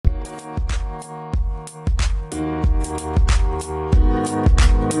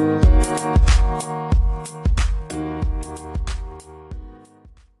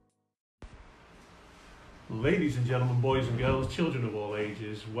gentlemen, boys and girls, children of all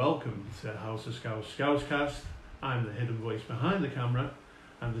ages, welcome to House of Scouts Scoutscast. I'm the hidden voice behind the camera,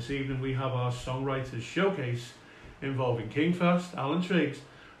 and this evening we have our songwriters showcase involving King Fast, Alan Triggs,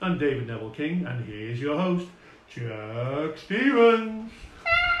 and David Neville King, and here's your host, Chuck Stevens.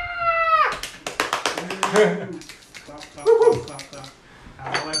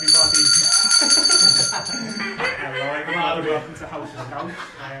 Hello everybody. Hello everybody, welcome to House of Scouts.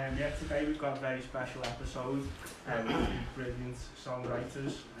 Today we've got a very special episode with these brilliant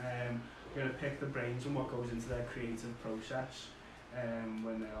songwriters. We're going to pick the brains on what goes into their creative process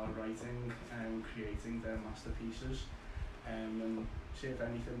when they are writing and creating their masterpieces, and see if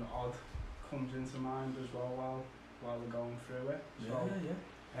anything odd comes into mind as well while they're going through it.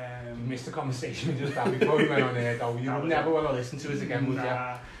 You missed the conversation we just had before we went on air though. You would never want to listen to us again, would you?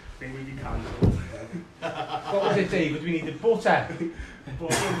 I think we'd be cancelled. What was it, David? We needed butter.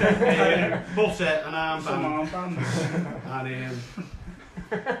 Butter and armband. And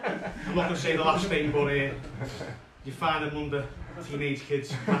I'm not going to say the last thing, but you find them under teenage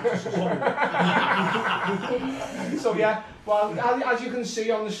kids' mattresses. So yeah, well, as you can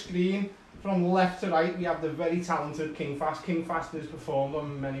see on the screen, from left to right, we have the very talented King Fast. King Fast has performed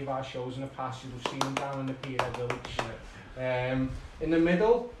on many of our shows in the past. You'll have seen him down in the Peterhead Village. In the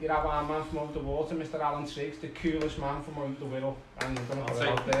middle, you have our man from Over the Water, Mr. Alan Triggs, the coolest man from Over the Wirral. And I'm going to put it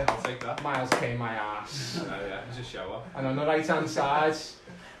out there. I'll take that. Miles K, my ass. Oh yeah, he's a shower. And on the right hand side,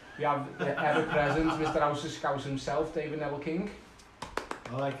 we have the ever present Mr. House of Scouts himself, David Neville King.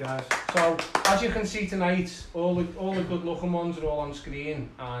 Alright guys. So, as you can see tonight, all the good looking ones are all on screen,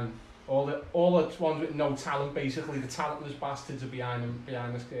 and all the ones with no talent, basically the talentless bastards are behind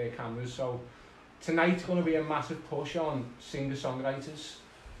the cameras. So tonight's going to be a massive push on singer-songwriters.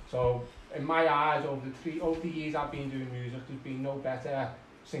 So in my eyes, over the years I've been doing music, there's been no better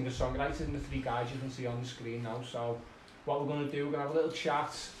singer-songwriters than the three guys you can see on the screen now. So what we're going to do, we're going to have a little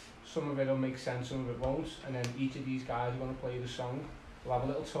chat. Some of it will make sense, some of it won't, and then each of these guys are going to play the song. We'll have a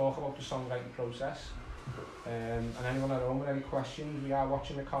little talk about the songwriting process. And anyone at home with any questions, we are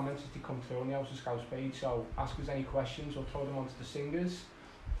watching the comments as they come through on the House of Scouts page, so ask us any questions, we'll throw them onto the singers.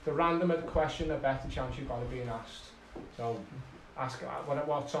 The randomer the question, the better chance you've got of being asked. So ask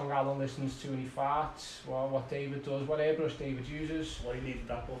what song Alan listens to when he farts, what David does, what airbrush David uses, what he needed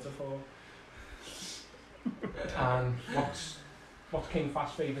that butter for, and what's King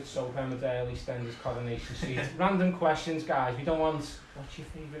Fast's favourite soap, Emmerdale, EastEnders, Coronation Street. Random questions, guys. We don't want, what's your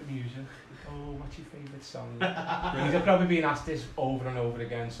favourite music? Oh, what's your favourite song? These have probably been asked this over and over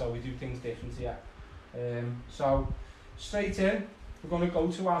again, so we do things different here. So, straight in, we're going to go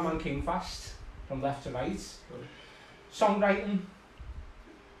to our man King Fast, from left to right. Songwriting,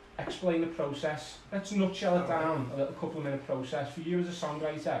 explain the process. Let's nutshell it down, a little couple of minute process. For you as a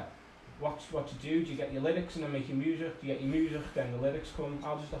songwriter, what you do you get your lyrics and then make your music? Do you get your music, then the lyrics come?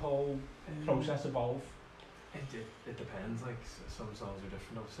 How does the whole process evolve? It depends, like some songs are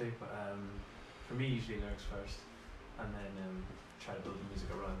different obviously, but for me usually lyrics first, and then try to build the music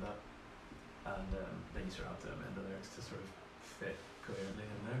around that, and then you sort of have to amend the lyrics to sort of fit coherently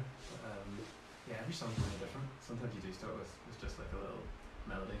in there. But, yeah, every song's really different. Sometimes you do start with just like a little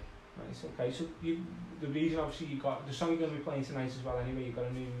melody. Right, okay, so the reason obviously you got, the song you're going to be playing tonight as well anyway, you've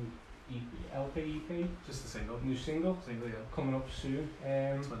got a new LP, EP? Just a single. New single? Single, yeah. Coming up soon.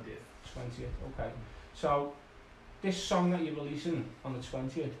 20th, okay. So, this song that you're releasing on the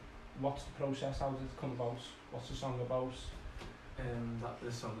 20th, what's the process? How did it come about? What's the song about?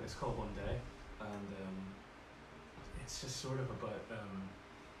 This song is called One Day, and it's just sort of about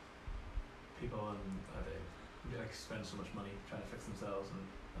people and they like spend so much money trying to fix themselves and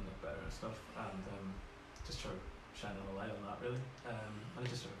look better and stuff, and just sort of shining a light on that really, and it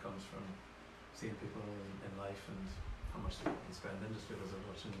just sort of comes from seeing people in life and how much they can spend in just because of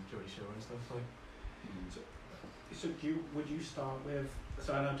watching Geordie Shore and stuff like. So would you start with,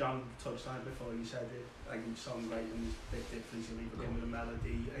 so I know John touched on it before, you said it, like songwriting is a bit different, you leave it in with a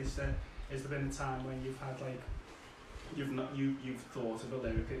melody. Has there been a time when you've had like, you've thought of a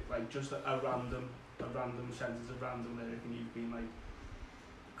lyric, like just a random sentence, a random lyric, and you've been like,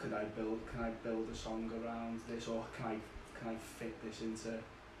 can I build a song around this, or can I fit this into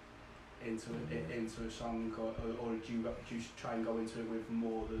a song, or do you try and go into it with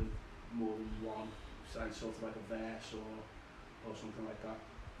more than one, so sort of like a verse or something like that?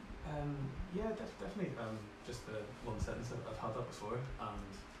 Yeah, definitely. Just the one sentence I've had that before,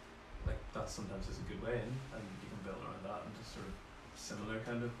 and like that sometimes is a good way in, and you can build around that and just sort of similar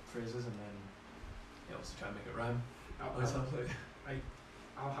kind of phrases, and then you also try and make it rhyme.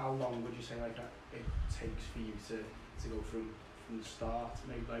 How long would you say like it takes for you to go from the start,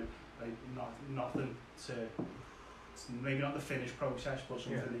 maybe like nothing to maybe not the finished process, but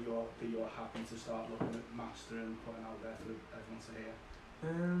something that you're happy to start looking at mastering, putting out there for everyone to hear?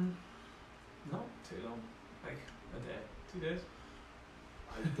 Not too long, like a day, 2 days.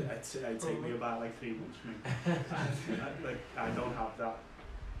 It'd take me about like 3 months. I don't have that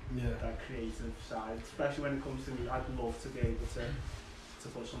creative side, especially when it comes to. I'd love to be able to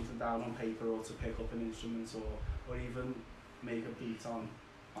put something down on paper or to pick up an instrument or even make a beat on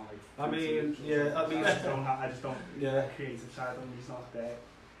like. I just don't. The creative side of me is not there.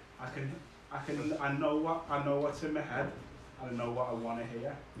 I know what's in my head. I know what I want to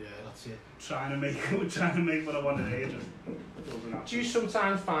hear. Yeah, that's it. Trying to make what I want to hear just doesn't happen. Do you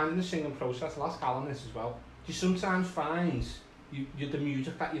sometimes find in the singing process, I'll ask Alan this as well, do you sometimes find the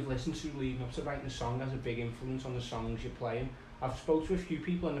music that you've listened to leading up to writing a song has a big influence on the songs you're playing? I've spoke to a few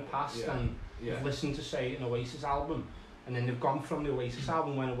people in the past and they've listened to, say, an Oasis album, and then they've gone from the Oasis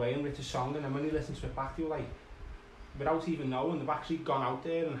album, went away and written a song, and then when they listen to it back, they were like, without even knowing, they've actually gone out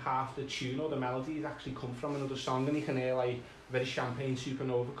there and half the tune or the melody has actually come from another song, and you can hear like a very Champagne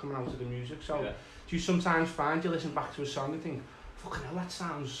Supernova coming out of the music. So do you sometimes find you listen back to a song and think, fucking hell, that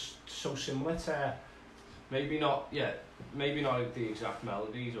sounds so similar to... Maybe not the exact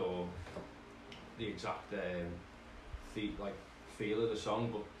melodies or the exact feel of the song,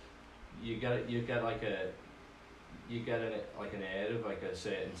 but you get like an air of like a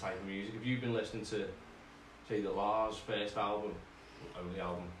certain type of music. If you've been listening to, say, the Lars first album, only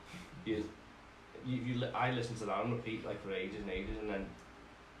album, I listened to that on repeat like for ages and ages, and then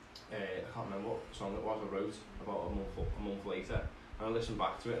I can't remember what song it was I wrote about a month later, and I listened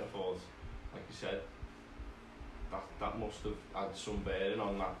back to it and I thought, like you said, that must have had some bearing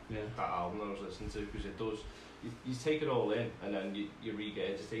on that album that I was listening to, because it does. You take it all in and then you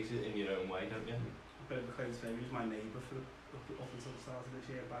regurgitate it in your own way, don't you? A bit of a claim to fame, he was my neighbour up until the start of this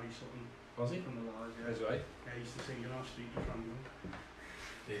year, Barry Sutton. Was he? From the Lars, yeah. That's right. Yeah, he used to sing in our street in Cranbrook.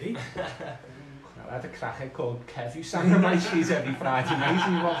 Did he? I had a crackhead called Kev who sang on my street every Friday night,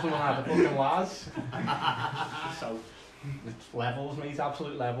 and he wasn't one of the fucking Lars. So, it's levels, mate,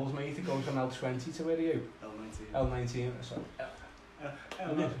 absolute levels, mate. It goes from L20 to where are you? L19, sorry.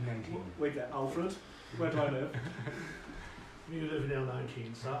 Wait there, Alfred, where do I live? You live in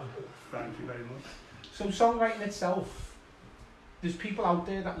L19, so. Thank you very much. So songwriting itself, there's people out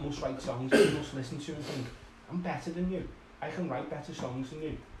there that must write songs that you must listen to and think, I'm better than you, I can write better songs than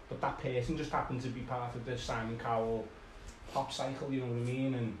you, but that person just happened to be part of the Simon Cowell pop cycle, you know what I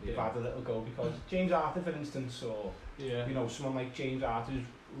mean, and they've had a little go, because James Arthur, for instance, or you know, someone like James Arthur's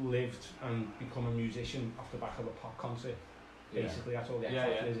lived and become a musician off the back of a pop concert. Basically, that's all the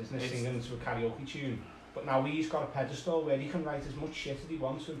X-Factor is, isn't it? Singing to a karaoke tune. But now he's got a pedestal where he can write as much shit as he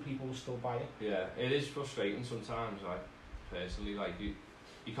wants and people will still buy it. Yeah, it is frustrating sometimes, like, personally, like, you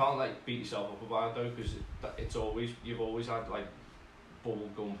can't, like, beat yourself up about it, though, because you've always had, like,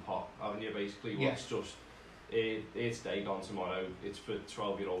 bubblegum pop, haven't you, basically? It's just, it's day gone tomorrow, it's for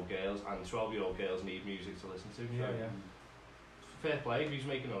 12-year-old girls, and 12-year-old girls need music to listen to, so fair play, if he's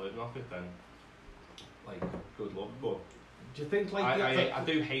making a living off it, then, like, good luck, but... Do you think, like... I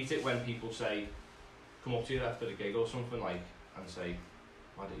do hate it when people say, come up to you after the gig or something, like, and say,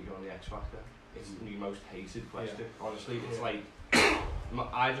 why didn't you go on the X Factor? It's the most hated question, honestly. It's like,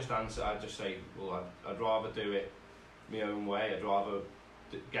 I just say, well, I'd rather do it my own way. I'd rather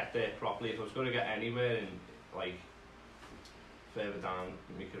get there properly. If I was going to get anywhere in, like, further down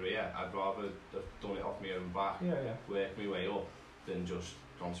in my career, I'd rather have done it off my own back, work my way up, than just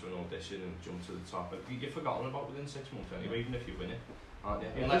gone to an audition and jump to the top. You get forgotten about within 6 months anyway, even if you win it, aren't you?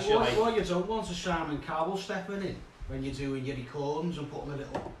 Unless you're like... What you don't want is Simon Cowell stepping in when you're doing your recordings and putting a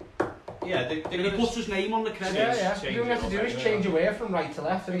little... Yeah, he puts his name on the credits. What you have to do is change away from right to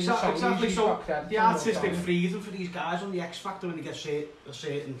left. Exactly, so the artistic freedom for these guys on the X Factor when they get a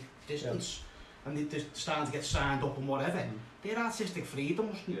certain distance and they're starting to get signed up and whatever, their artistic freedom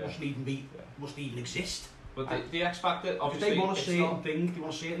must even exist. But the X Factor, obviously, they want a certain thing, they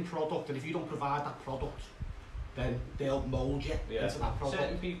want a certain product, and if you don't provide that product, then they'll mould you into that product.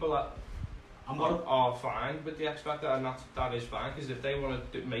 Certain people are fine with the X Factor, and that is fine, because if they want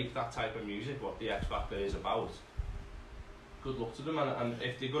to make that type of music, what the X Factor is about, good luck to them. And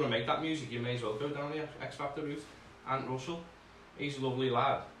if they're going to make that music, you may as well go down the X Factor route. Ant Russell, he's a lovely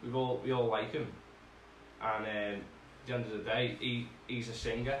lad. We all like him, and at the end of the day, he's a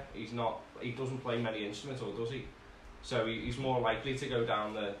singer. He doesn't play many instruments, or does he? So he's more likely to go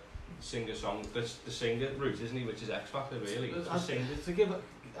down the singer-song, the singer route, isn't he? Which is X Factor, really.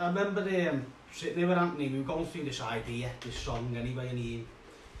 I remember sitting there with Anthony, we were going through this idea, this song anyway, and he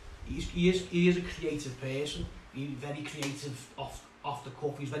is a creative person. He's very creative off the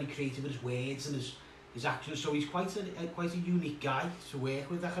cuff. He's very creative with his words and his actions. So he's quite a unique guy to work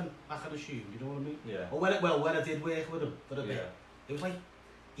with. I can assume. You know what I mean? Yeah. Or when I did work with him for a bit, it was like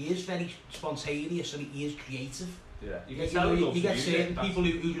he is very spontaneous and he is creative. Yeah. You get certain people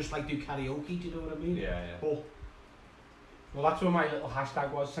who just like do karaoke. Do you know what I mean? Yeah. But, well, that's what my little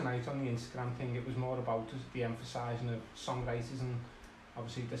hashtag was tonight on the Instagram thing. It was more about the emphasising of songwriters and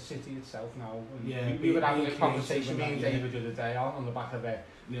obviously the city itself now. And we were having a conversation me and David the other day on the back of a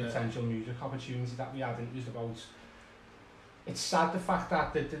potential music opportunity that we had, and it was about, it's sad the fact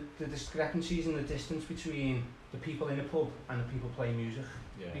that the discrepancies and the distance between the people in the pub and the people playing music.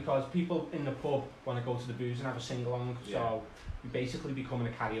 Because people in the pub want to go to the booze and have a sing-along, so we basically becoming a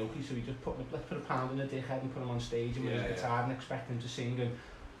karaoke, so we just put a pound in the dickhead and put him on stage and with his guitar and expect him to sing and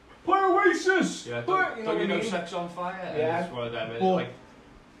play Oasis! Yeah, don't you know Sex on Fire? Yeah, it's one of them, but like,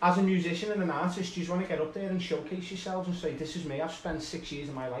 as a musician and an artist, you just want to get up there and showcase yourselves and say, this is me, I've spent 6 years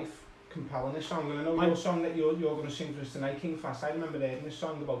of my life compelling this song. And I know your song that you're going to sing for us tonight, King Fast, I remember hearing this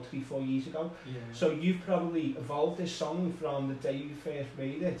song about 3-4 years ago. So you've probably evolved this song from the day you first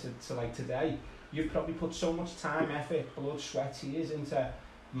made it to like today. You've probably put so much time, effort, blood, sweat, tears into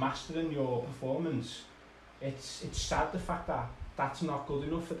mastering your performance. It's sad the fact that that's not good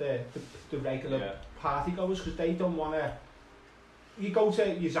enough for the regular party goers, because they don't want to. You go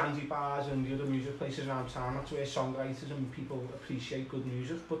to your Zanzibars and the other music places around town, that's where songwriters and people appreciate good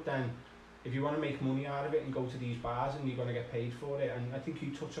music, but then if you want to make money out of it and go to these bars and you're going to get paid for it, and I think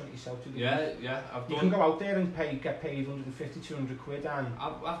you touch on it yourself too. You can go out there and get paid 150, 200 quid, and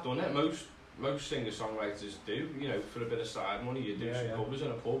I've done it. Most singer-songwriters do, you know, for a bit of side money. You do some covers in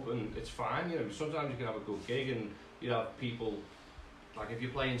a pub and it's fine, you know. Sometimes you can have a good gig and you have people, like if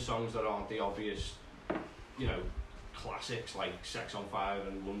you're playing songs that aren't the obvious, you know, classics like Sex on Fire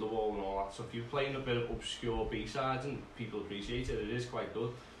and Wonderwall and all that stuff, you're playing a bit of obscure B-sides and people appreciate it. It is quite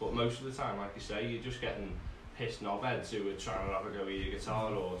good, but most of the time, like you say, you're just getting pissed knobheads who are trying to have a go with your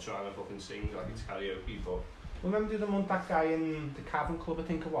guitar or trying to fucking sing like it's karaoke. But remember the other month that guy in the Cavern Club, I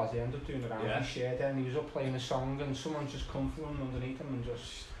think it was, he ended up doing around his shirt there and he was up playing a song and someone just come from underneath him and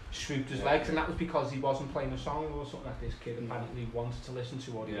just swooped his legs, and that was because he wasn't playing a song or something that this kid apparently wanted to listen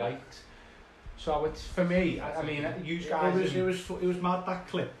to or he liked. So it's, for me, I mean, you guys... It was mad, that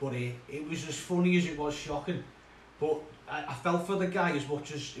clip, but it was as funny as it was shocking. But I felt for the guy as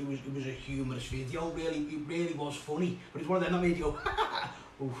much as it was a humorous video. It really was funny. But it's one of them that made you go,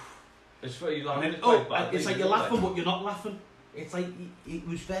 oof. It's for you laughing. It's like you're laughing, but you're not laughing. It's like, it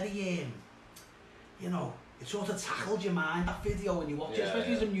was very, you know, it sort of tackled your mind, that video, when you watch it,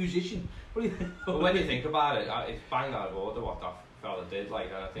 especially as a musician. But when you think about it, it's bang out of order what that fella did, like,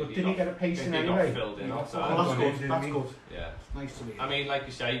 and I think did he get a pacing anyway? Filled in that's good. Yeah. Nice to hear. I mean, like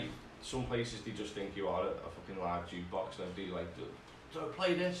you say, some places they just think you are a fucking live jukebox and they like, so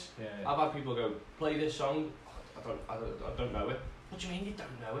play this. I've had people go, play this song. I don't know it. What do you mean you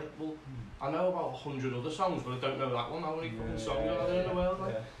don't know it? Well, I know about 100 other songs, but I don't know that one. How many fucking songs are there in the world?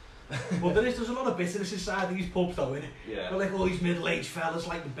 Like? Well, there's a lot of bitterness inside these pubs, though, innit? Yeah. We're like all these middle-aged fellas,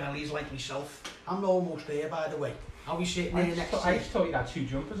 like the bellies, like myself. I'm almost there, by the way. I'll be sitting there next to you. I just thought you had 2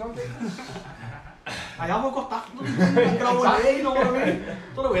 jumpers on. I haven't got that growing there, you know what I mean?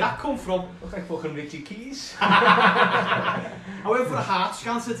 Don't know where that come from. Look like fucking Richie Keys. I went for a heart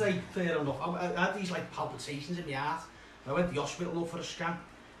scan today, fair enough. I had these like palpitations in my heart. I went to the hospital for a scan,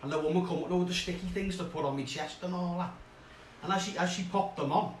 and the woman come up with the sticky things to put on my chest and all that. And as she popped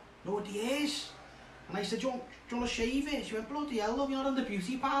them on, know what he is? And I said, do you want to shave it? She went, bloody hell, love, you're in the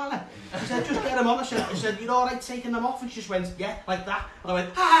beauty parlour. She said, just get them on. I said, you're alright taking them off? And she just went, yeah, like that. And I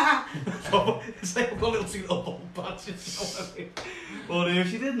went, ha! So it's like I've got two little bum patches, you know what I mean? But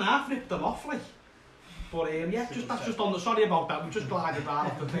she didn't half rip them off, like. But yeah, that's just on the, sorry about that, we've just glided right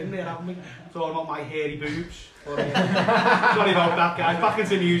off the thing there, haven't we? Talking about my hairy boobs. But, sorry about that, guys, back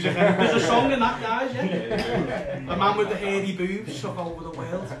into music. There's a song in that, guys, yeah? The man with the hairy boobs took over the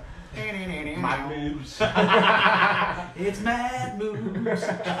world. Mad moves. It's mad moves.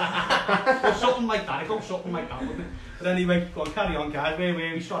 Or something like that, it goes something like that, wouldn't it? But anyway, go on, carry on, guys, where were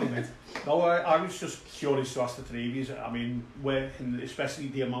we? Sorry, mate. No, I was just curious to ask the three of you. I mean, especially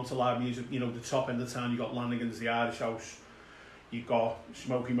the amount of live music, you know, the top end of town, you got Lanigan's, the Irish House, you got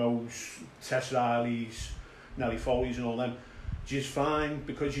Smokey Mo's, Tess Riley's, Nelly Foley's and all them. Do you find,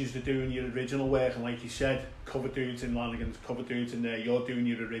 because you're doing your original work, and like you said, cover dudes in Lanigan's, cover dudes in there, you're doing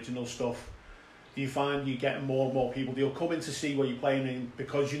your original stuff, do you find you're getting more and more people, they'll come in to see what you're playing in,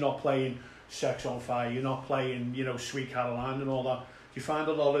 because you're not playing Sex on Fire, you're not playing, you know, Sweet Caroline and all that? Do you find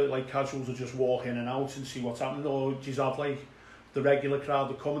a lot of like casuals will just walk in and out and see what's happening, or do you have like the regular crowd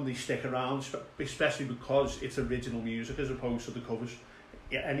that come and they stick around, especially because it's original music as opposed to the covers?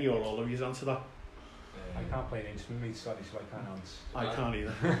 Yeah, any or all of you answer that? I can't play an instrument, mate, sorry, so I can't answer. I can't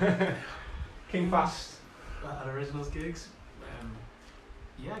either. King Fast. At Originals gigs,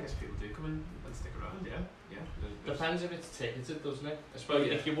 yeah, I guess people do come in and stick around. Yeah. Depends if it's ticketed, doesn't it? I suppose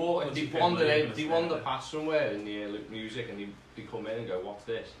Yeah. if you walk, if Once they you pay wander money, in, you're they gonna wander spend it. past somewhere in the music and they come in and go, what's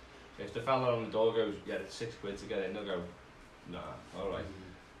this? If the fella on the door goes, yeah, it's £6 to get in, they'll go, nah, alright.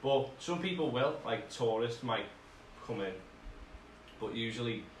 But some people will, like tourists might come in, but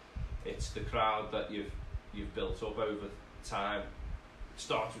usually it's the crowd that you've built up over time. It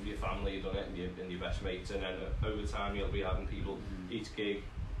starts with your family, you've done it, and your best mates, and then over time you'll be having people each gig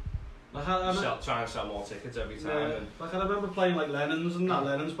Like try and sell more tickets every time. yeah, And like I remember playing like Lennon's and that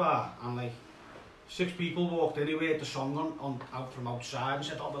Lennon's bar, and like 6 people walked in, we heard the song on out from outside and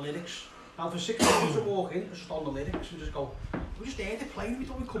said all the lyrics. Now for 6 people to walk in, just on the lyrics and just go, we just heard it playing, we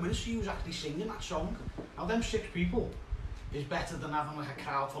thought we'd come in and see who's actually singing that song. Now them 6 people is better than having like a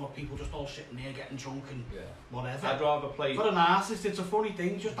crowd full of people just all sitting there getting drunk and whatever. I'd rather play. For an artist, it's a funny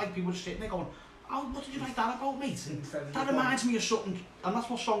thing, just like people just sitting there going, oh, what did you like that about, mate? And that reminds me of something, and that's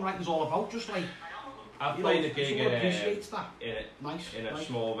what songwriting's all about, just like, I've you played know, a gig someone appreciates that. in a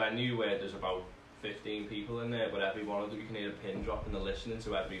small venue where there's about 15 people in there, but every one of them you can hear a pin drop and they're listening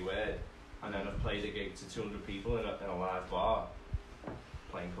to every word. And then I've played a gig to 200 people in a live bar,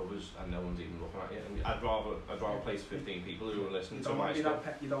 playing covers, and no one's even looking at you. And I'd rather play to 15 people who are listening to my stuff.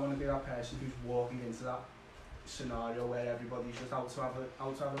 You don't want to be that person who's walking into that scenario where everybody's just out to have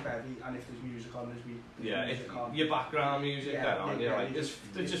a bevy, and if there's music on, there's music on. Your background music, then, aren't you? Like,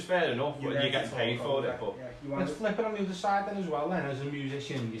 it's just fair enough, but you're getting paid for it. But Let's flip it on the other side then as well then, as a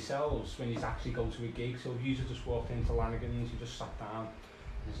musician yourselves, when you actually go to a gig. So if you just walked into Lanigan's, you just sat down,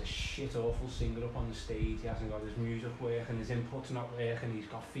 there's a shit awful singer up on the stage, he hasn't got his music working, his input's not working, he's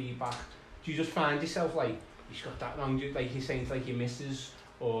got feedback. Do you just find yourself like, he's got that wrong, like you're saying to like your missus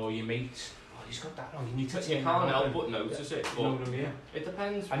or your mates, oh he's got that wrong, you need to you can't help but notice it, you know what I mean? It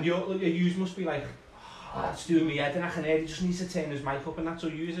depends. And you must be like, oh, that's doing me head and I can hear, he just needs to turn his mic up, and that's so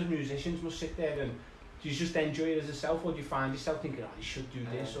you as musicians must sit there and do you just enjoy it as yourself, or do you find yourself thinking, oh you should do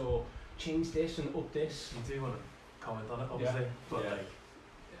this or change this and up this? You do want to comment on it, obviously, but like,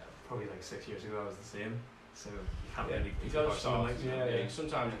 probably like 6 years ago I was the same, so you can't really You think gotta start. like,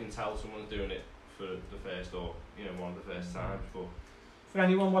 Sometimes you can tell someone's doing it for the first or one of the first times. But for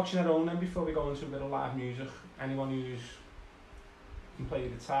anyone watching at home then, before we go into a bit of live music, anyone who's can play the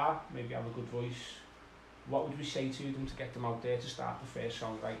guitar, maybe have a good voice, what would we say to them to get them out there to start the first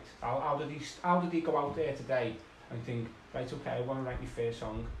song right? How did he go out there today and think, right, okay, I want to write my first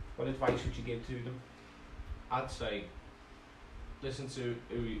song? What advice would you give to them? I'd say listen to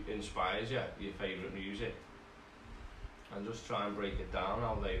who inspires you, your favourite music, and just try and break it down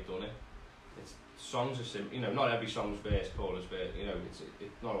how they've done it. Songs are simple, not every song's verse, chorus, verse,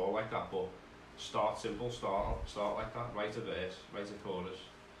 it's not all like that, but start simple, start like that, write a verse, write a chorus.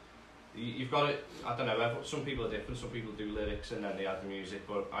 You've got it, I don't know, some people are different, some people do lyrics and then they add the music,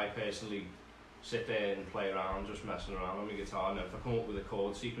 but I personally sit there and play around, just messing around on my guitar, and if I come up with a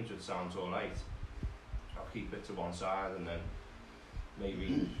chord sequence that sounds alright, I'll keep it to one side, and then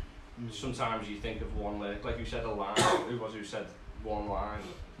maybe sometimes you think of one lyric, like you said, a line, who said one line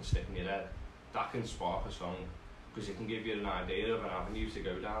and stick in your head, that can spark a song, because it can give you an idea of an avenue to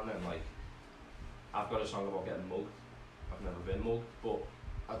go down. Then, like, I've got a song about getting mugged, I've never been mugged, but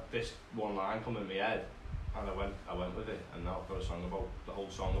this one line come in my head, and I went with it, and now I've got a song about, the whole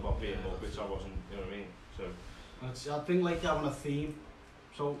song about being mugged, which I wasn't, you know what I mean? So I think like having a theme,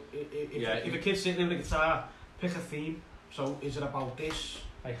 so if a kid's sitting with a guitar, pick a theme. So is it about this?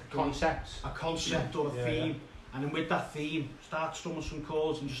 Like a concept? A concept or a theme. And then with that theme, start strumming some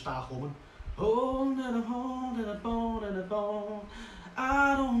chords and just start humming. Holding a bone and a bone.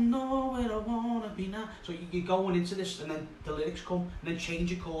 I don't know where I wanna be now. So you're going into this, and then the lyrics come, and then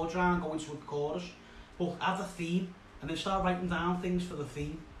change your chords around, go into a chorus. But have a theme, and then start writing down things for the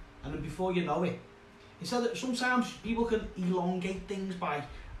theme. And then before you know it, instead of, sometimes people can elongate things by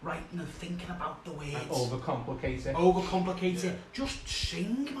writing and thinking about the words. Overcomplicate it. Just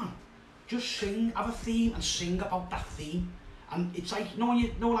sing, man. Just sing. Have a theme and sing about that theme. And it's like, when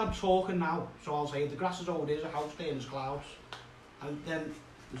you know what I'm talking now. So I'll say, the grass is over there, there's a house there, and there's clouds. And then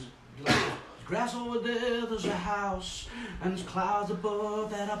there's grass over there, there's a house, and there's clouds above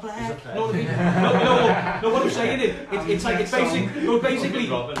that are black. You know what I mean? No, what I'm saying is, it's basically,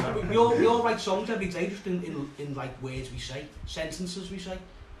 we all write songs every day, just in like words we say, sentences we say.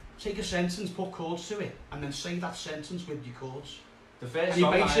 Take a sentence, put chords to it, and then say that sentence with your chords. The first and you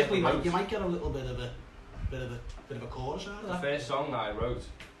song basically you might get a little bit of a chorus out of that. The first song that I wrote,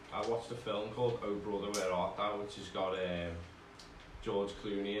 I watched a film called Oh Brother Where Art Thou, which has got George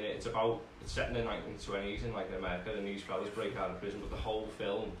Clooney in it. It's set in the 1920s in like America, and these fellas break out of prison, but the whole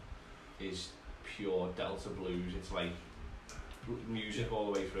film is pure Delta blues. It's like music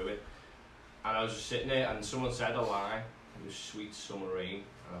all the way through it. And I was just sitting there, and someone said a line. It was "Sweet Summer Rain,"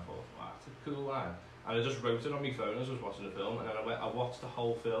 and I thought, wow, that's a cool line. And I just wrote it on my phone as I was watching the film, and then I watched the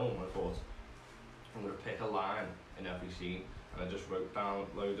whole film, and I thought, I'm going to pick a line in every scene, and I just wrote down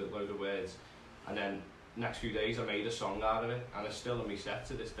load of words, and then next few days I made a song out of it, and it's still in my set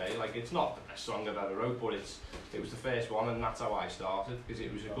to this day. Like, it's not the best song I've ever wrote, but it was the first one, and that's how I started, because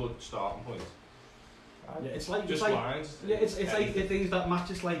it was a good starting point. Yeah, it's like Just lines. Yeah, it's like the things that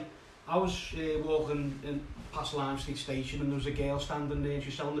match. It's like I was walking in past Lime Street Station, and there was a girl standing there. She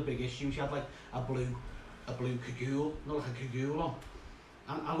was selling the big issue. She had like a blue cagoule, not like a cagoule on.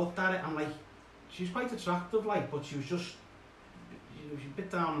 And I looked at it, and like, she was quite attractive, like, but she was just, she's a bit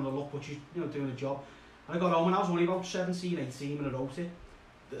down on the look, but she's, doing a job. And I got home, and I was only about 17, 18 when I wrote it,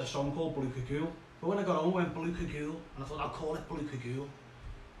 a song called Blue Cagoule. But when I got home, I went Blue Cagoule, and I thought I'll call it Blue Cagoule.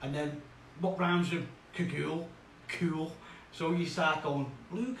 And then what rhymes with cagoule? Cool. So you start going,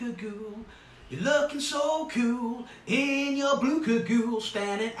 Blue Cagoule, you're looking so cool in your blue cagoule,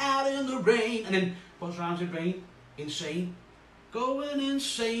 standing out in the rain. And then what rhymes with rain? Insane. Going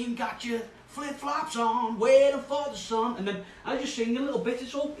insane, got your flip-flops on, waiting for the sun. And then I just sing a little bit, it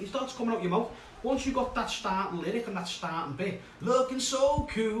starts coming out your mouth. Once you got that starting lyric and that starting bit, looking so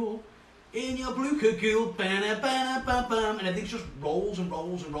cool in your blue cagoule, and everything just rolls and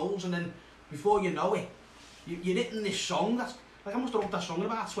rolls and rolls, and then before you know it, you're hitting this song. That's like, I must have wrote that song in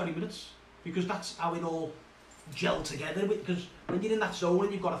about 20 minutes, because that's how it all gelled together. Because when you're in that zone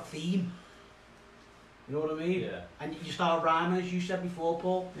and you've got a theme, you know what I mean? Yeah. And you start rhyming, as you said before,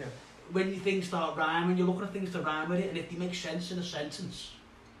 Paul. Yeah. When things start rhyming, you're looking at things to rhyme with it, and if they make sense in a sentence,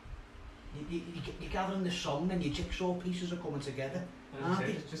 you're gathering this song, and your jigsaw pieces are coming together.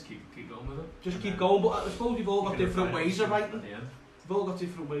 Just keep going with it. Just keep going, but I suppose we've all got different ways of writing. We've all got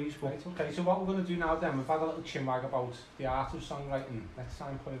different ways. Right, okay, so what we're going to do now then, we've had a little chinwag about the art of songwriting. Let's try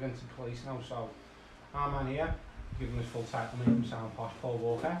and put it into place now. So, our man here, giving his full title, make him sound posh, Paul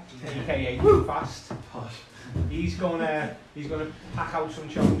Walker, aka Too Fast. Posh. He's gonna pack out some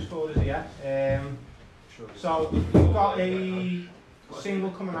songs for us here. Sure. So we've got a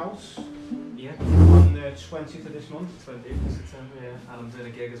single coming out Yeah. on the 20th of this month. 20th of September, yeah. And I'm doing a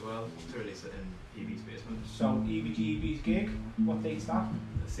gig as well to release it in EB's basement. So EBGB's gig, what date's that?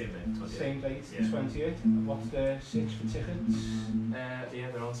 The same day, 20th. Same date, Yeah. the 20th. What's the sitch for tickets? Yeah,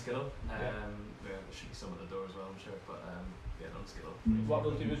 they're on Skiddle. Yeah. There should be some at the door as well, I'm sure, but yeah, they're on Skiddle. What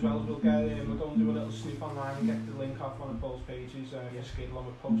we'll do as well is we'll go and do a little snoop online and get the link off one of Paul's pages for Skiddle, and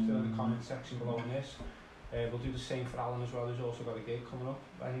we'll post it in the comment section below on this. We'll do the same for Alan as well, who's also got a gig coming up.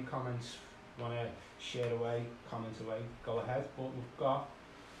 Any comments, want to share away, comment away, go ahead. But we've got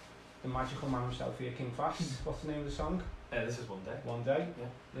the magical man himself here, King Fast. What's the name of the song? This is One Day. One Day. Yeah.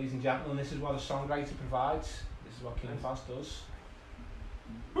 Ladies and gentlemen, this is what a songwriter provides. This is what King Fast does.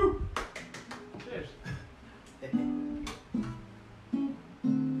 Cheers.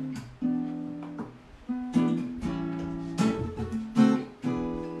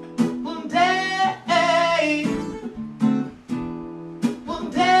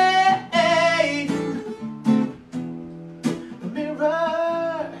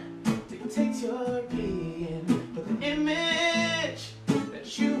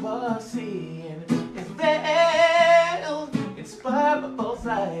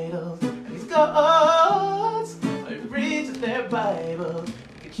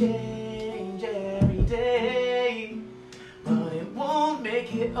 Change every day, but it won't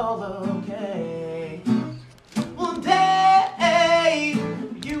make it all okay. One day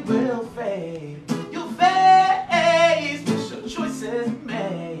you will fade, you'll face the choices you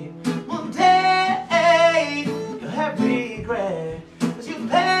made. One day you'll have regret, as you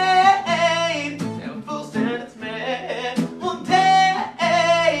paid and full standards met. One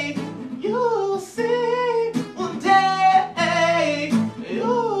day you'll see, one day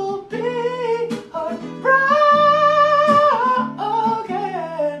you'll be heartbroken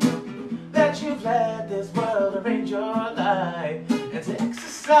that you've let this world arrange your life, and to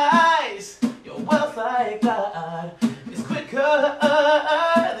exercise your wealth like God is quicker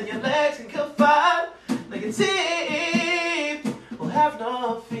than your legs can confide. Like your teeth will have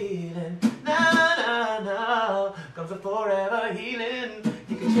no feeling. No, comes a forever healing.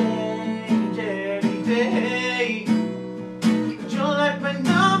 You can change every day, but your life might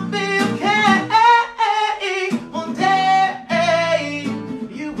not be okay. One day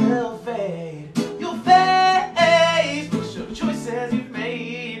you will fade, you'll face the choices you've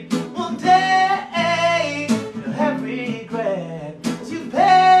made. One day you'll have regret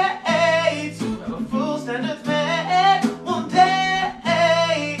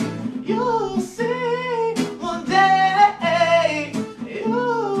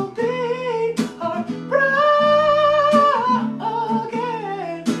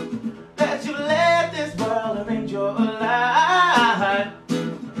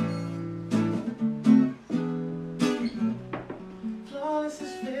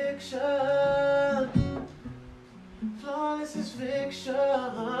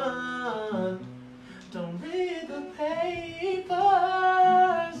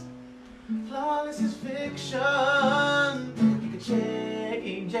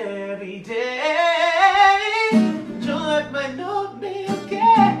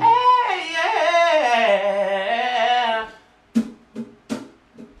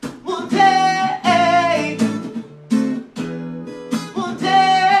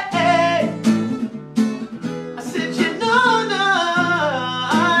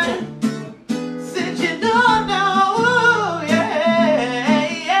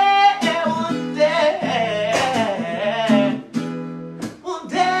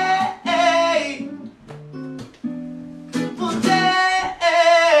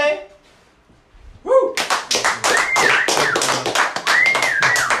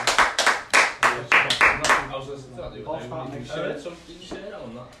Did you say that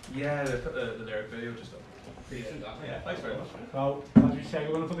on that? Yeah, they put the lyric video just up. Yeah, Thanks very much. So, as we say,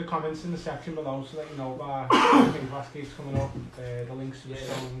 we're going to put the comments in the section below so that you know about Kingfast gigs coming up, the links to the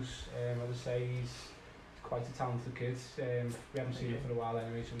songs. As I say, he's quite a talented kid. We haven't seen him for a while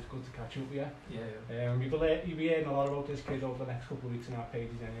anyway, so it's good to catch up with you. Yeah. You'll be hearing a lot about this kid over the next couple of weeks on our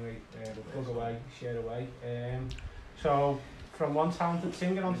pages anyway. We'll plug away, share away. So, from one talented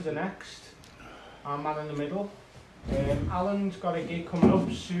singer on to the next, our man in the middle. Alan's got a gig coming up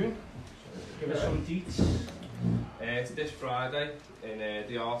soon. Give us some deets. It's this Friday in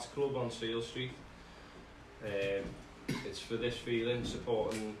the Arts Club on Seal Street. It's for This Feeling,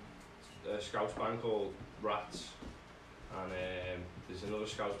 supporting a Scouts band called Rats, and there's another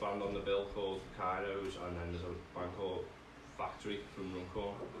Scouts band on the bill called Kairos, and then there's a band called Factory from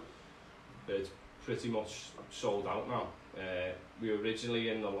Runcorn. It's pretty much sold out now. We were originally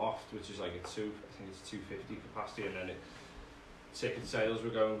in the Loft, which is like I think it's 250 capacity, and then ticket sales were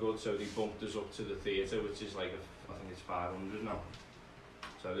going good, so they bumped us up to the theatre, which is like I think it's 500 now.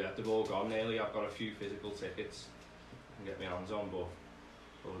 So yeah, they've all gone nearly. I've got a few physical tickets I can get my hands on, but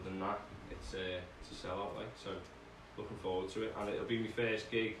other than that, it's a sellout, like. So looking forward to it, and it'll be my first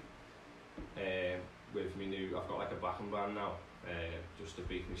gig with me new. I've got like a backing band now, just to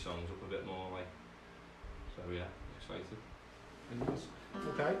beef my songs up a bit more, like. So yeah, excited.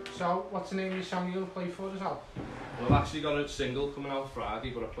 Okay, so what's the name of your song you'll play for us, Al? Well, I've actually got a single coming out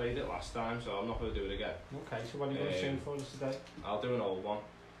Friday, but I played it last time, so I'm not going to do it again. Okay, so what are you going to sing for us today? I'll do an old one.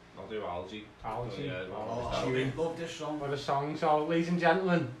 I'll do Algae. Algae. Yeah, I love this song. What a song. So, ladies and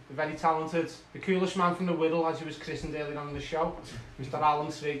gentlemen, the very talented, the coolest man from the Whittle, as he was christened earlier on in the show, Mr.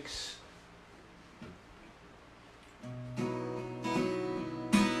 Alan Triggs.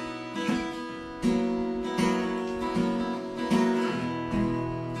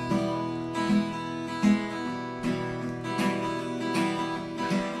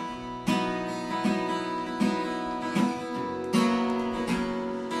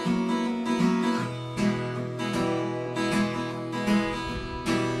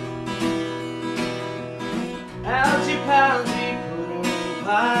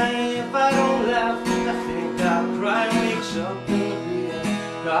 If I don't laugh, I think I'll cry. Wakes up in the beer,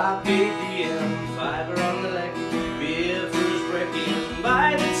 carpe diem, fiber on the leg, beer for his breaking.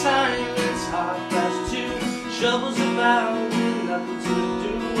 By the time it's 2:30, shovels about, nothing to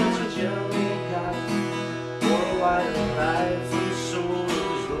do. What's a Jeremy got? For a wider life from the soul of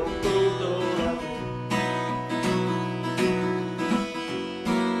his local door.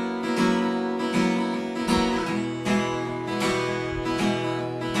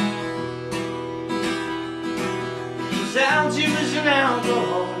 Algae was an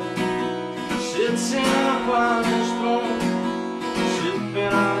alcoholic, sitting up on his throne,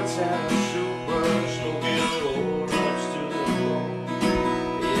 sipping on a tan super, smoking roll-ups to the bone.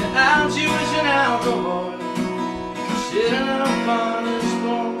 Yeah, Algae was an alcoholic, sitting up on his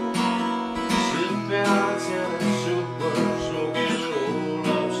throne, sipping on a tan super, smoking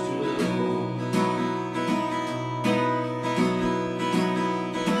roll-ups to the bone.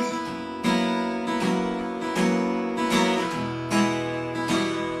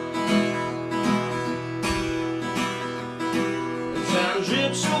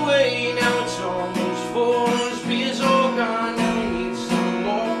 Drips away, now it's almost 4. His beer's all gone, now he needs some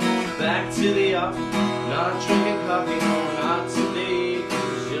more. Back to the office, not drinking coffee, no, not today, 'cause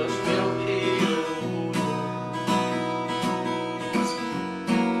it's just milk ale.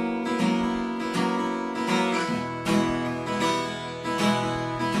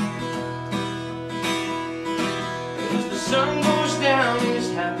 As the sun goes down, he's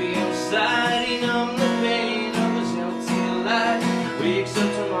happy inside, he numbed the pain of his empty life. Wakes up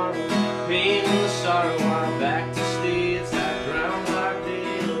tomorrow, pain and the sorrow are back to stay. It's that Groundhog Day.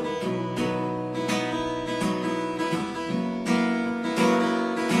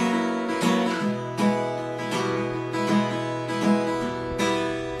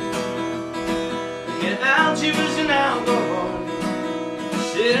 Yeah, Algae was an alcoholic,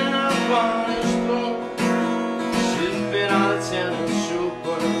 sitting up on his throne, sipping on a tin of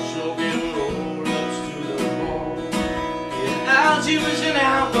super, smoking roll-ups to the bone. Algae was an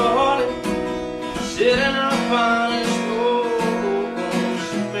alcoholic, sitting up on his throne,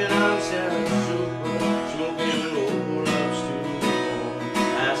 sipping on tan super, smoking roll-ups to the bone.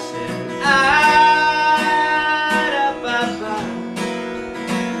 I said, da-ba-ba.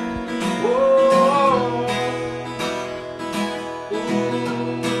 Whoa,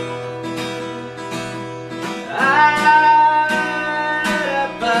 ooh.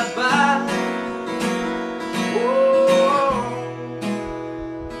 Da-ba-ba. Whoa.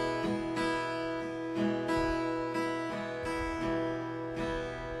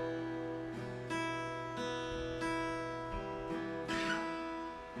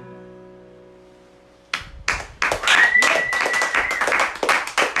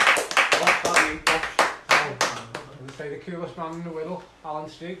 coolest man in the world, Alan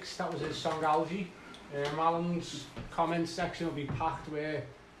Stiggs. That was his song Algae. Alan's comment section will be packed with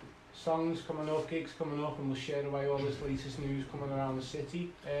songs coming up, gigs coming up, and we'll share away all this latest news coming around the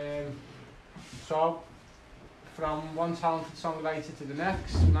city. So, from one talented songwriter to the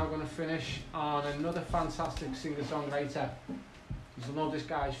next, we're now going to finish on another fantastic singer-songwriter. You'll know this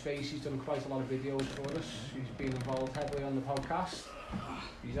guy's face, he's done quite a lot of videos for us. He's been involved heavily on the podcast.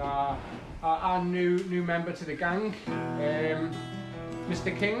 He's our new member to the gang.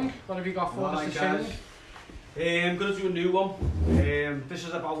 Mr. King, what have you got for us to sing? I'm going to do a new one. This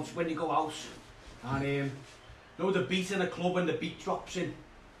is about when you go out and you know the beat in a club and the beat drops in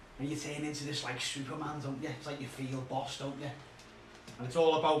and you turn into this like Superman, don't you? It's like you feel boss, don't you? And it's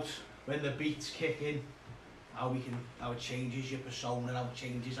all about when the beats kick in, how it changes your persona, how it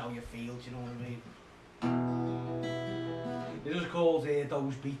changes how you feel, do you know what I mean? This is called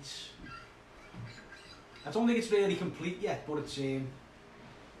Those Beats. I don't think it's really complete yet, but it's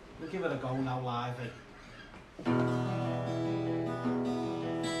we'll give it a go now live.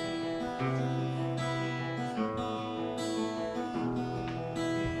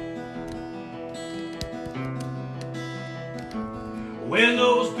 When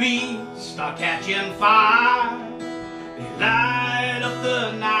those beats start catching fire, they light up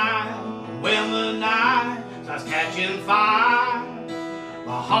the night. When the night starts catching fire,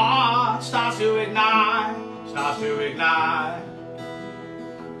 my heart starts to ignite, starts to ignite,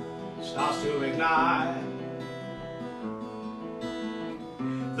 starts to ignite.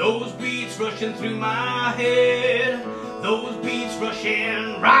 Those beats rushing through my head, those beats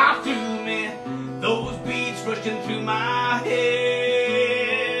rushing right through me, those beats rushing through my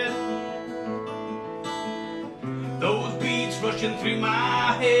head, those beats rushing through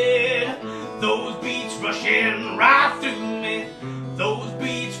my head, those beats rushing right through me, those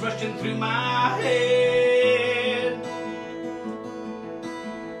beats rushing through my head.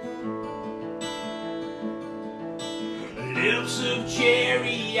 Lips of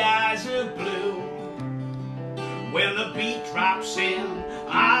cherry, eyes of blue. When the beat drops in,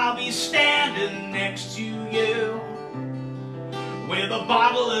 I'll be standing next to you with a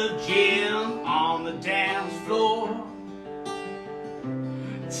bottle of gin on the dance floor.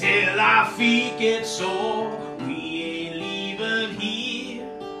 Till our feet get sore, we ain't leaving here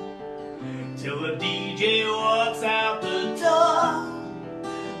till the DJ walks out the door.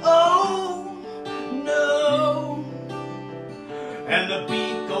 Oh no. And the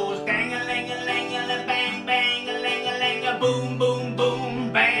beat goes dang-a-lang-a-lang-a-lang, bang, bang-a-lang-a-lang-a, boom, boom,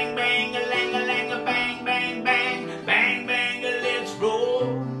 boom, bang, bang-a-lang-a-lang-a, bang, bang, bang, bang, bang, let's roll.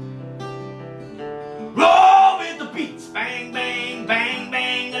 Roll with the beats, bang, bang, bang,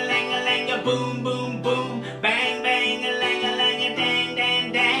 bang-a-lang-a-lang-a, boom, boom, boom, bang, bang-a-lang-a-lang-a, dang,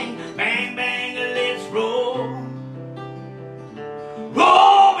 dang, dang, bang, bang, let's roll.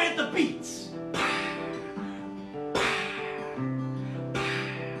 Roll with the beats.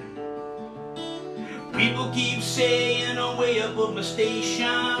 People keep saying I'm way above my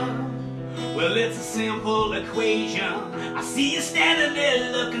station. Well, it's a simple equation. I see you standing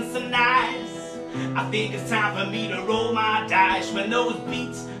there looking so nice. I think it's time for me to roll my dice. When those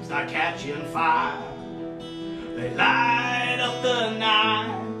beats start catching fire, they light up the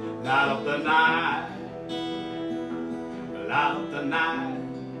night, light up the night, light up the night.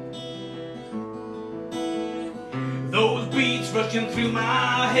 Those beats rushing through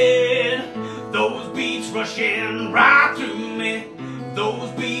my head, those beats rushing right through me,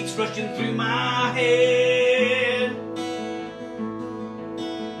 those beats rushing through my head,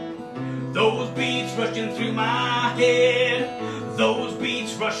 those beats rushing through my head, those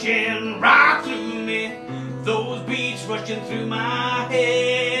beats rushing right through me, those beats rushing through my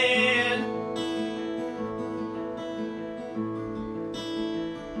head.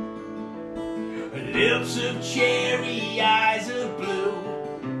 Lips of cherry, eyes of blue.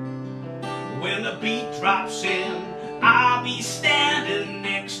 When the beat drops in, I'll be standing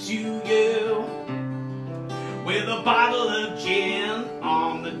next to you with a bottle of gin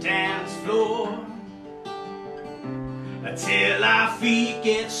on the dance floor. Till our feet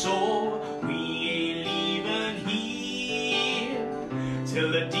get sore, we ain't leaving here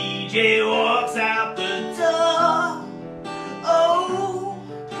till the DJ walks out the door. Oh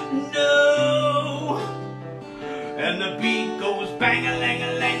no. And the beat goes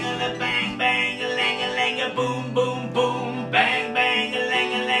bang-a-lang-a-lang-a, bang, bang-a-lang-a-lang-a, boom, boom, boom, bang,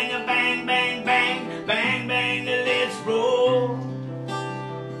 bang-a-lang-a-lang-a, bang, bang, bang, bang, bang, let's roll.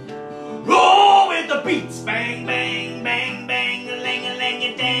 Roll with the beats, bang, bang, bang,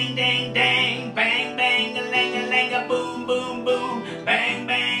 bang-a-lang-a-lang-a, dang, dang, dang, bang, bang-a-lang-a-lang-a, boom, boom, boom, bang,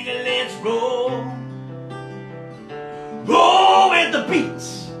 bang, let's roll. the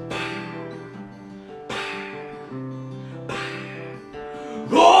beats.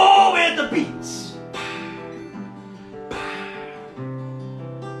 Roll with the beats.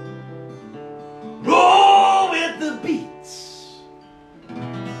 Roll with the beats.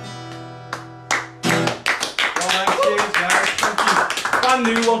 Alright, cheers guys, thank you. Brand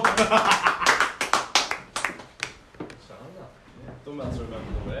new one. Don't matter to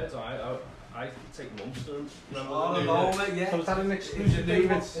remember the words. I take months to remember Oh, the no, words. mate, yeah. So is that an exclusive,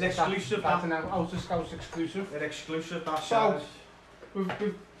 David? An exclusive, That's an Outer Scouts exclusive. An exclusive, that's So,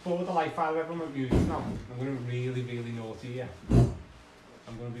 before the life out of everyone with music now, I'm going to be really, really naughty, yeah.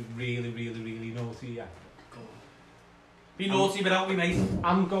 I'm going to be really, really, really naughty, yeah. Be naughty without me, mate.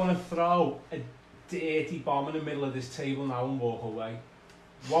 I'm going to throw a dirty bomb in the middle of this table now and walk away.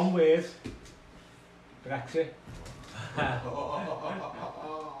 One word. Brexit.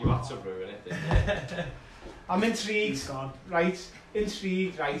 You had to ruin it, didn't you? I'm He's intrigued, gone. right?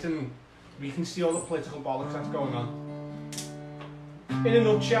 Intrigued, right? And we can see all the political bollocks that's going on. In a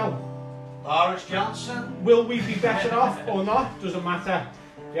nutshell, Boris Johnson. will we be better off or not? Doesn't matter.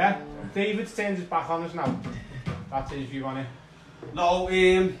 Yeah? David's turned his back on us now. That's his view on it. No,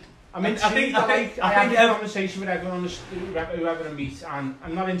 I'm I intrigued. think- I I think have a conversation with everyone on the whoever I meet, and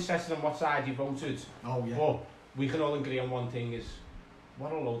I'm not interested in what side you voted. oh yeah. But we can all agree on one thing: is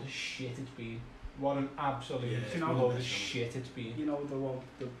what a load of shit it's been. What an absolute Yeah, load of it's shit it's been. You know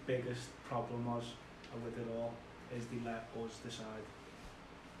the biggest problem was with it all is they let us decide.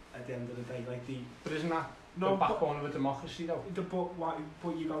 At the end of the day, like But isn't that the but, backbone of a democracy, though?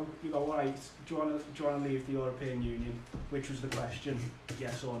 but you go alright. Do you want to leave the European Union? Which was the question,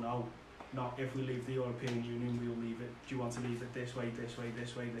 yes or no. Not if we leave the European Union, we'll leave it. Do you want to leave it this way, this way,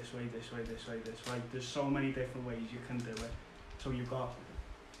 this way, this way, this way, this way, this way? There's so many different ways you can do it. So you've got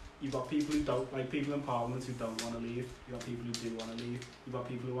people who don't, like people in Parliament who don't want to leave. You've got people who do want to leave. You've got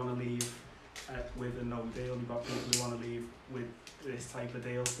people who want to leave with a no deal. You've got people who want to leave with this type of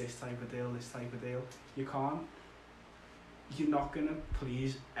deal, this type of deal, this type of deal. You can't. You're not going to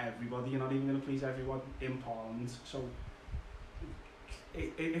please everybody. You're not even going to please everyone in Parliament. So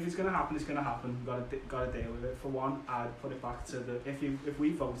if it's going to happen, it's going to happen. We've got to deal with it. For one, I'd put it back to the if we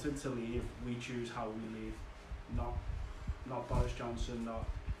voted to leave, we choose how we leave, not Boris Johnson, not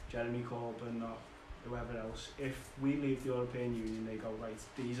Jeremy Corbyn, not whoever else. If we leave the European Union, they go, right,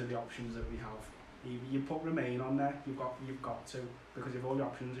 these are the options that we have. You put Remain on there. You've got to, because if all the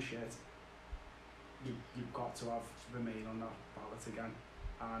options are shit, you've got to have Remain on that ballot again,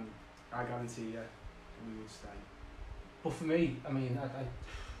 and I guarantee you we would stay. But for me, I mean,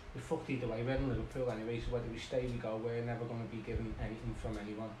 we're fucked either way. We're in Liverpool anyway, so whether we stay, we go. We're never going to be given anything from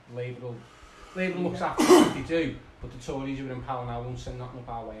anyone. Labour looks after us if they do, but the Tories who are in power now won't send nothing up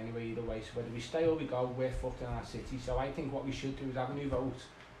our way anyway either way. So whether we stay or we go, we're fucked in our city. So I think what we should do is have a new vote,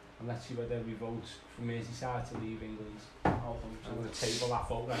 and let's see whether we vote for Merseyside to leave England. I'm going to table that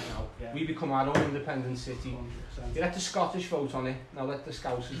vote right now. Yeah. We become our own independent city. 100%. You let the Scottish vote on it, now let the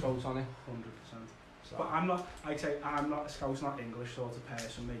Scousers vote on it. 100%. So. But I'm not a Scouse, not English sort of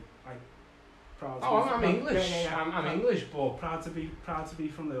person. Mate. I'm English. I'm English, but proud to be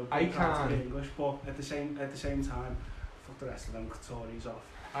from Liverpool. I proud to can't. be English, but at the same time, fuck the rest of them Tories off.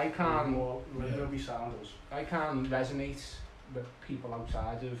 I can't Rugby Sandals. I can't resonate with people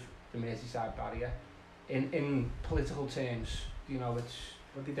outside of the Merseyside barrier in political terms. You know, it's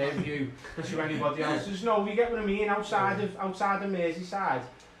their view to anybody else's. No, you get what I mean. Outside of Merseyside,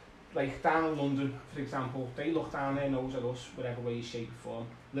 like down in London, for example, they look down their nose at us, whatever way, shape, or form.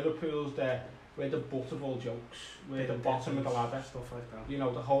 Liverpool's we're the butt of all jokes. We're the bottom of the ladder. Stuff like that. You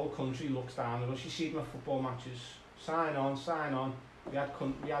know, the whole country looks down at us. You see them at football matches. Sign on, sign on. We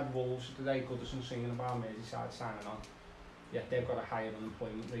had Wolves today, Goodison singing about Merseyside signing on. Yeah, they've got a higher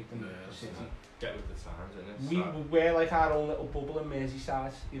unemployment rate than the city. Get with the times, innit? We're like our own little bubble in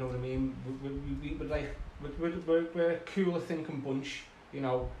Merseyside. You know what I mean? We're a cooler thinking bunch. You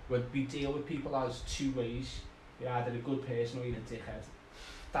know, we deal with people as two ways. You're either a good person or you're a dickhead.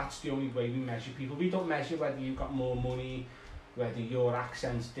 That's the only way we measure people. We don't measure whether you've got more money, whether your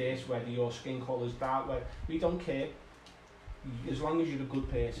accent's this, whether your skin colour's that. We don't care. As long as you're a good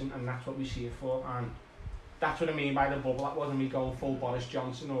person, and that's what we see it for. And that's what I mean by the bubble. That wasn't me going full Boris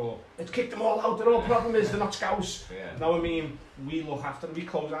Johnson or let's kick them all out. The whole problem is they're not Scouse. Yeah. No, I mean, we look after them. We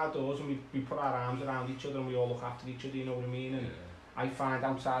close our doors and we put our arms around each other and we all look after each other, you know what I mean? And I find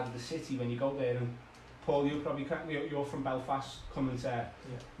outside of the city, when you go there, and Paul, you're from Belfast, coming to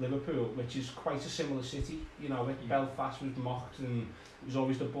Liverpool, which is quite a similar city. You know, Belfast was mocked and it was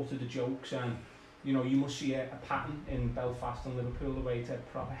always the butt of the jokes, and you know, you must see a pattern in Belfast and Liverpool, the way to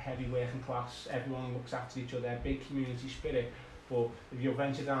proper heavy working class. Everyone looks after each other, big community spirit. But if you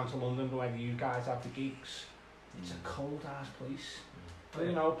venture down to London, where you guys have the gigs, it's a cold ass place. But,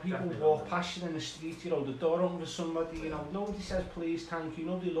 you know, people walk past you in the street, you know, the door open for somebody, you know, nobody says please, thank you,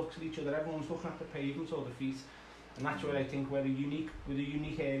 nobody looks at each other, everyone's looking at the pavement or the feet. And that's where I think we're a unique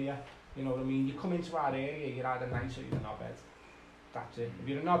area, you know what I mean? You come into our area, you're either nice or you're a knobhead. That's it. If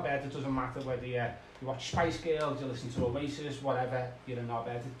you're a knobhead, it doesn't matter whether you watch Spice Girls, you listen to Oasis, whatever, you're a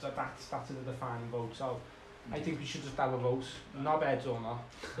knobhead. That's the defining vote. So I think we should just have a vote, knobheads or not.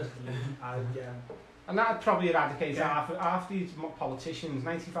 And that'd probably eradicate half these politicians.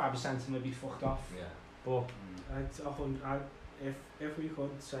 95% of them would be fucked off. Yeah. But if we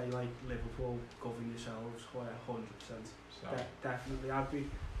could say like Liverpool, govern yourselves, 100%. Definitely, I'll be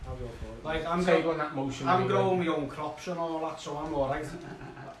all for it. Like I'm tabling that motion. I'm growing my own crops and all that, so I'm alright.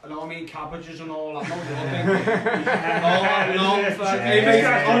 You know what I mean? Cabbages and all that.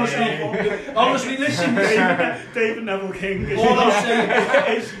 Honestly, listen. David Neville King All I'm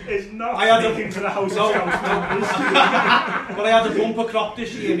saying is not I had speaking to the House of Scouts members. But I had a bumper crop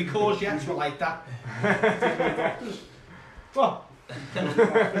this year because courgettes were like that. What?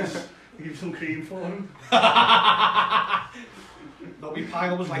 Give some cream for him. No, my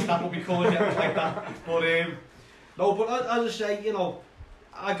pile was like that, but my courgette was like that. But no, but as I say, you know,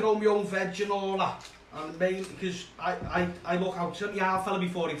 I grow my own veg and all that. And mainly because I look out to my fella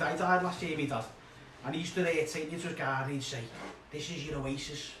before he died last year, my dad. And he used to take me to his garden and he'd say, this is your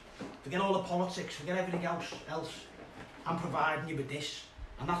oasis. Forget all the politics, forget everything else. I'm providing you with this.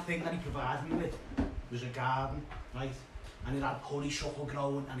 And that thing that he provided me with was a garden, right? And it had honeysuckle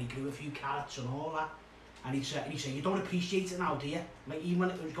growing and he grew a few carrots and all that. And he'd say, you don't appreciate it now, do you? Like even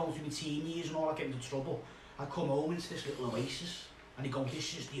when it was going through my teen years and all that, getting into trouble, I'd come home into this little oasis. And he'd go,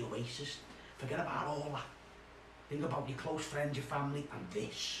 this is the oasis. Forget about all that. Think about your close friends, your family, and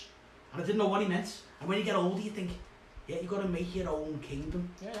this. And I didn't know what he meant. And when you get older, you think, yeah, you've got to make your own kingdom,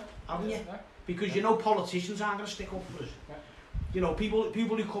 haven't you? Because you know politicians aren't going to stick up for us. You know, people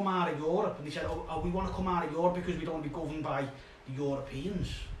who come out of Europe, and they said, we want to come out of Europe because we don't want to be governed by the Europeans,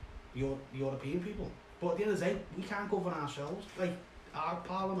 the European people. But at the end of the day, we can't govern ourselves. Like, our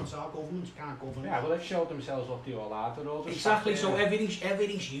parliaments, our governments can't govern. Yeah, well, they've showed themselves what they all are. Exactly, so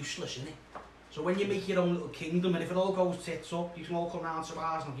everything's useless, isn't it? So when you make your own little kingdom, and if it all goes tits up, you can all come round to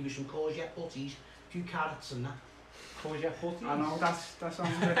ours and I'll give you some courgette butties, a few carrots and that. Courgette butties? I know, that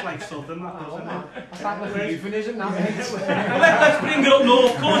sounds a bit like Southern, that doesn't it? That's like a euphemism now, mate. Let's bring it up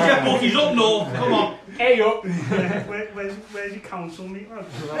north, courgette butties up north, come on. Hey up! Where's your council meeting?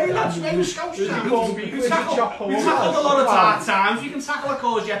 Hey lads, where you scouts you tackled a lot of hard times, you can tackle a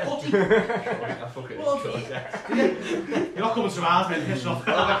courgette butty. You're not coming to ours, man, piss off.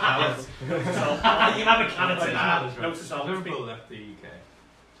 You have a carrot in ours. Liverpool left the UK.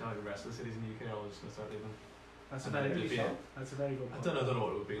 So like the rest of the cities in the UK are all just going to start leaving. That's a very good point. That's a very good point. I don't know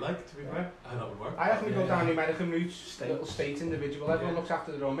what it would be like, to be fair. I know it would work. I reckon we go down the American route, little state individual. Everyone looks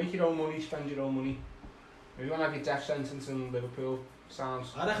after their own. Make your own money, spend your own money. If you want to have your death sentence in Liverpool,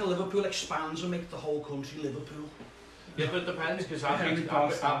 sounds... I reckon Liverpool expands and make the whole country Liverpool. Yeah, but it depends, because I've been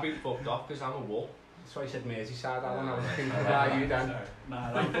fucked off because I'm a wall. That's why I said Merseyside, Alan. I was thinking about you then.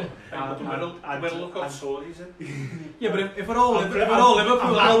 I will look up stories in. Yeah, but if we're all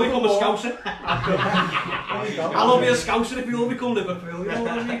Liverpool, I'll become a Scouser. I'll be a Scouser if we all become Liverpool, you know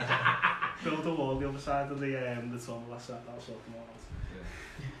what I mean? Build a wall the other side of the tunnel, that'll sort them all out.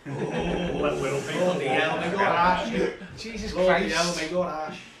 Jesus Christ.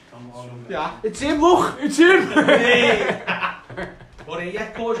 Yeah. It's him, look! It's him! But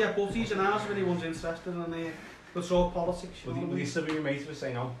yeah, courgette butties and ours if anyone's interested in the sort of politics. Will you still be your mate for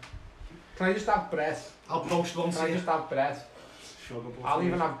saying no? Can I just have bread? I'll post one Can I just have bread? I'll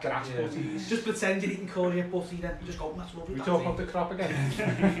even have grass butties. Just pretend you're eating courgette butty then. Just go, that's lovely. We talk about the crop again.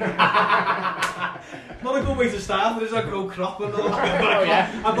 Not a good way to start, but it's a grow crop and all.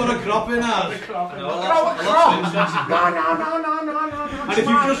 I've got a crop in ours. Crop! No. And if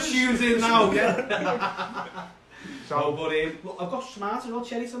you've just tuned in now, yeah. So, but look, I've got tomatoes, I've got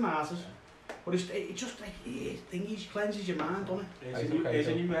cherry tomatoes. But it just like thingies cleanses your mind, doesn't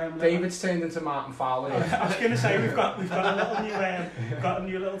it? David's turned into Martin Fowler. I was going to say we've got a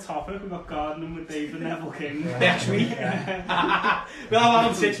new little topic. We've got gardening with David Neville King next week. We'll have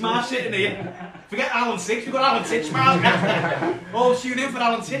Alan Titchmarsh sitting here. Forget Alan Six, we've got Alan Titchmarsh. All tune in for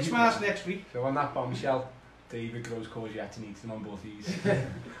Alan Titchmarsh next week. So on that bombshell, David grows courgette and eats them on butties. There's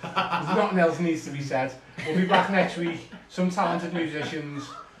nothing else needs to be said. We'll be back next week. Some talented musicians.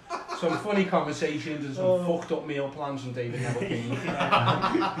 Some funny conversations and some fucked up meal plans from David Neville King.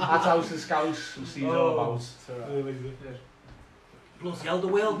 That's House of Scouts. We'll see you all about. Bloody hell, the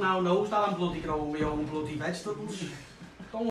world now knows that I'm bloody growing my own bloody vegetables.